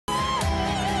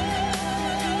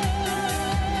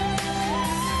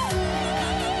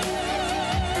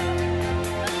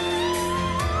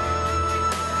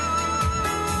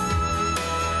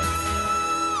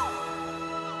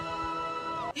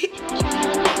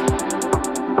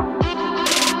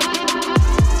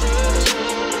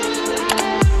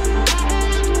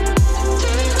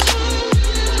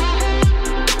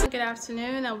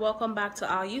welcome back to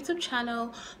our YouTube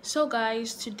channel. So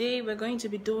guys, today we're going to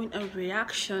be doing a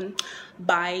reaction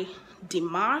by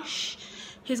Dimash.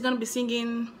 He's gonna be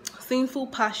singing Sinful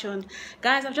Passion.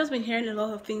 Guys, I've just been hearing a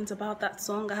lot of things about that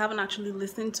song. I haven't actually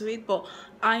listened to it, but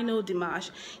I know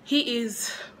Dimash. He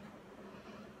is,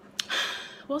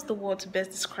 what's the word to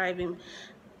best describe him?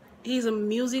 He's a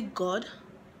music god.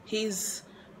 He's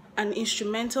an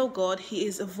instrumental god. He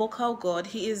is a vocal god.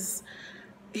 He's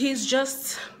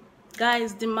just,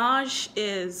 guys, Dimash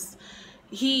is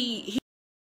he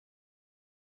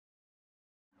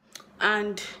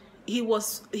and he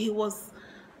was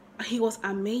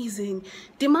amazing.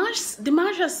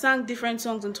 Dimash has sang different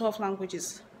songs in 12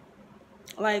 languages.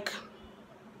 Like,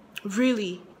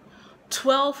 really,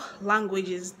 12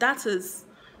 languages. That is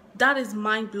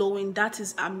mind-blowing. That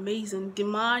is amazing.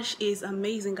 Dimash is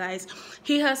amazing, guys.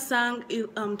 He has sang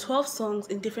 12 songs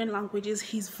in different languages.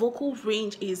 His vocal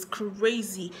range is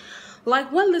crazy.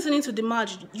 Like, when listening to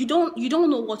Dimash, you don't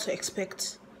know what to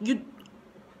expect. You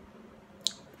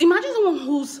imagine someone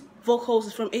whose vocals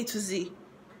is from A to Z.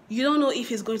 You don't know if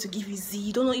he's going to give you Z.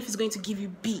 You don't know if he's going to give you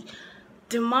B.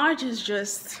 Dimash is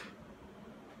just,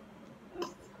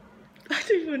 I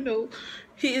don't even know.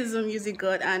 He is a music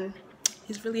god and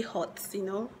he's really hot, you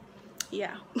know.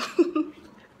 Yeah.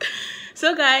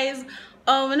 So guys,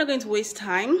 we're not going to waste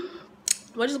time.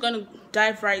 We're just going to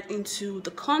dive right into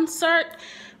the concert.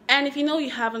 And if you know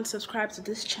you haven't subscribed to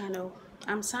this channel,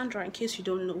 I'm Sandra, in case you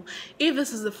don't know. If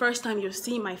this is the first time you're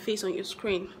seeing my face on your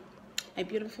screen, my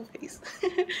beautiful face.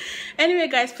 Anyway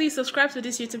guys, please subscribe to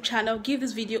this YouTube channel, give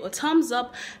this video a thumbs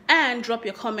up, and drop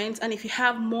your comments. And if you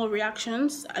have more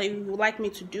reactions you would like me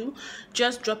to do,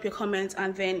 just drop your comments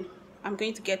and then I'm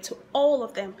going to get to all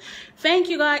of them. Thank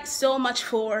you guys so much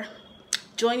for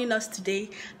joining us today.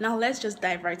 Now let's just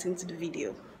dive right into the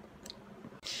video.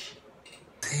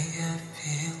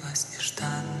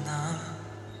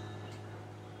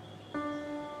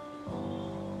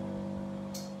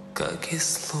 Как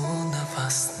из лунного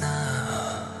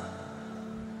сна.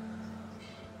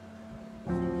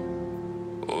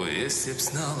 О, если б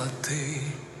знала ты,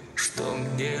 что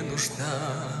мне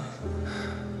нужна,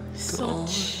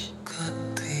 только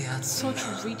ты одна. Such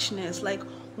richness, like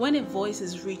when a voice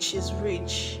is rich, is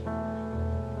rich.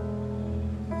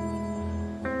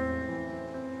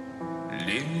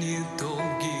 Линии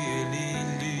долгие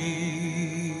лилии,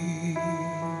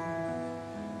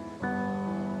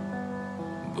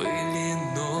 были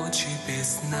ночи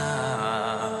без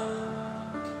сна,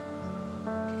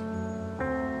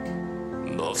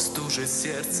 но в стуже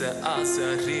сердце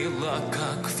озарило,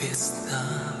 как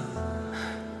весна,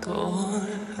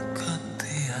 только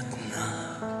ты одна.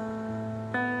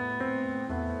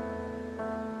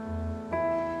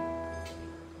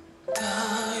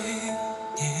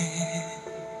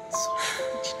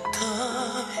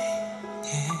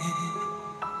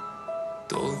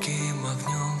 Долгим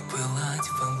огнем пылать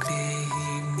во мгле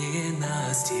и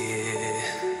ненастье.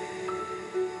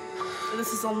 This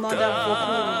is another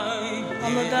vocal,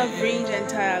 another range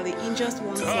entirely in just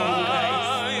one song, guys.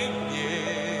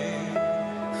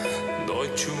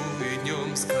 Ночью и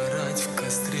днем сгорать в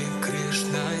костре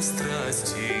грешной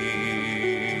страсти.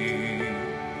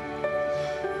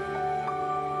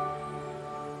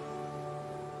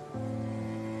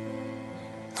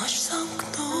 Ночь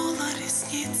замкнула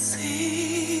ресницы,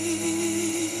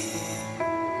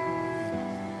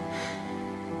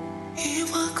 и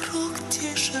вокруг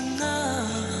тишина.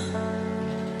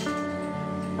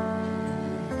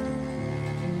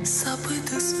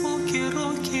 Забыты звуки,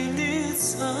 руки,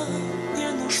 лица. Мне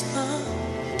нужна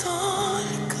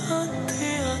только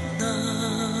ты одна.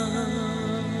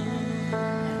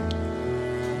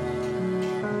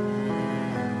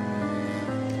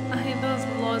 He does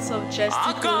lots of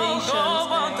gesticulations,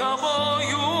 guys.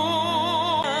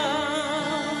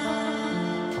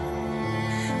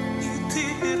 И ты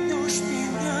вернешь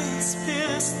меня из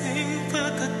бездны в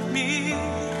этот мир.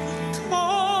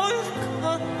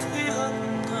 Только ты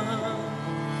одна.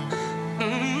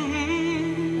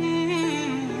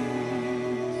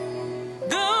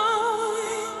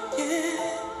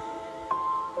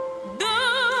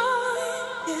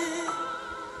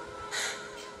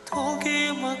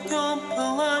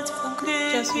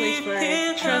 Just wait for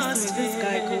it. Trust me, this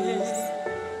guy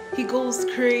he goes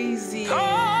crazy.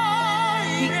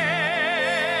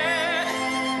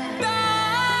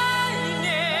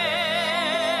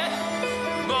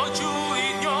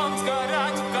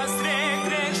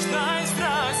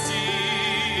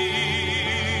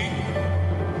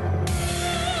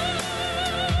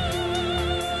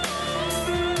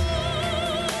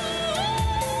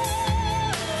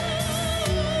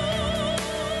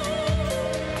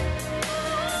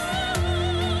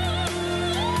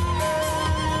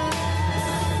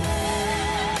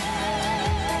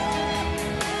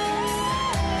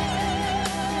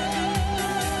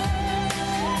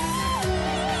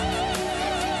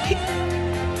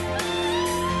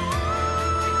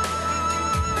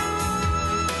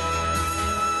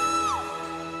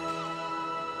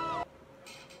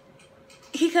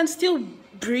 he can still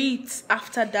breathe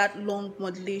after that long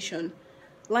modulation.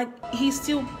 Like he's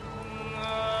still.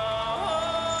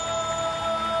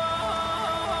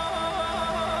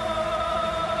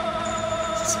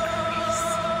 This is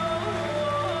crazy.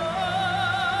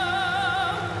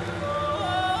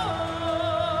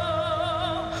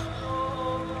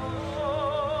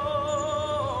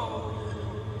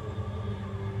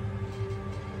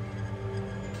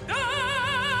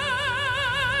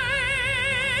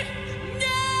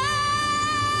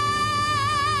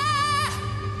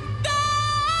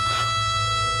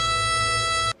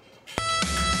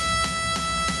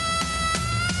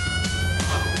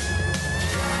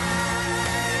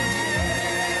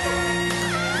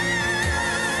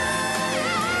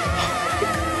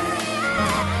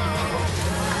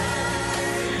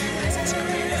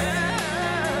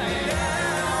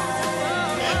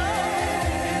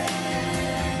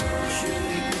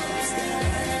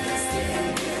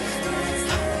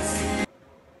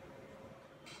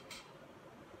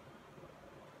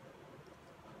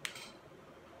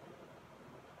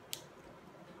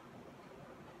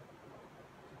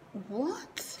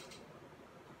 What?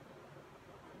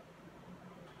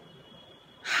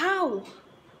 How?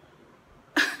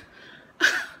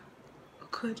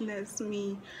 Goodness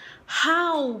me.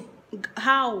 How?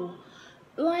 How?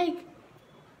 Like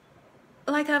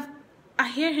I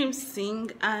hear him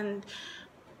sing and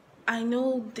I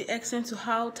know the extent to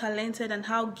how talented and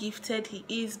how gifted he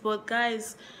is, but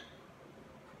guys,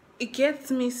 it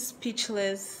gets me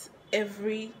speechless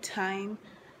every time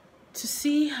to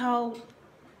see how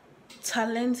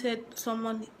talented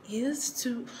someone is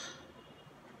to.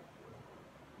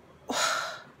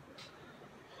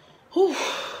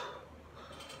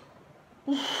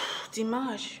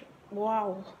 Dimash,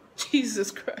 wow.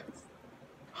 Jesus Christ.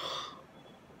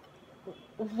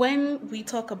 When we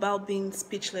talk about being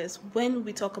speechless, when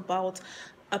we talk about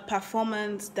a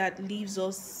performance that leaves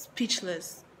us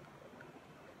speechless,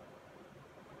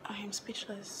 I am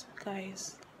speechless,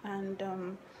 guys. And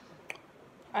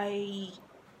I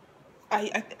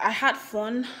had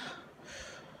fun.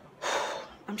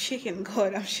 I'm shaking,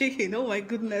 God, I'm shaking. Oh my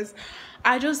goodness.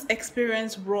 I just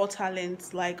experienced raw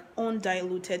talent, like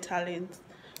undiluted talent.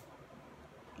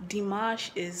 Dimash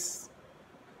is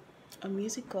a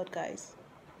music god, guys.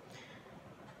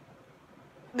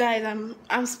 Guys,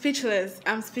 I'm speechless.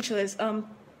 I'm speechless.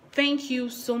 Thank you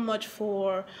so much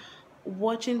for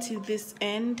watching till this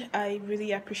end. I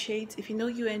really appreciate. If you know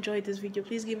you enjoyed this video,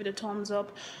 please give it a thumbs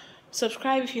up.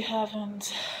 Subscribe if you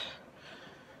haven't.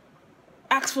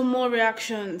 Ask for more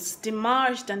reactions.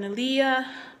 Dimash, Danalia,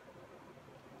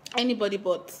 anybody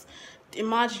but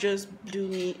Dimash just blew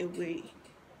me away.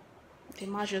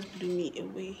 Dimash just blew me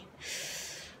away.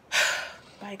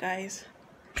 Bye, guys.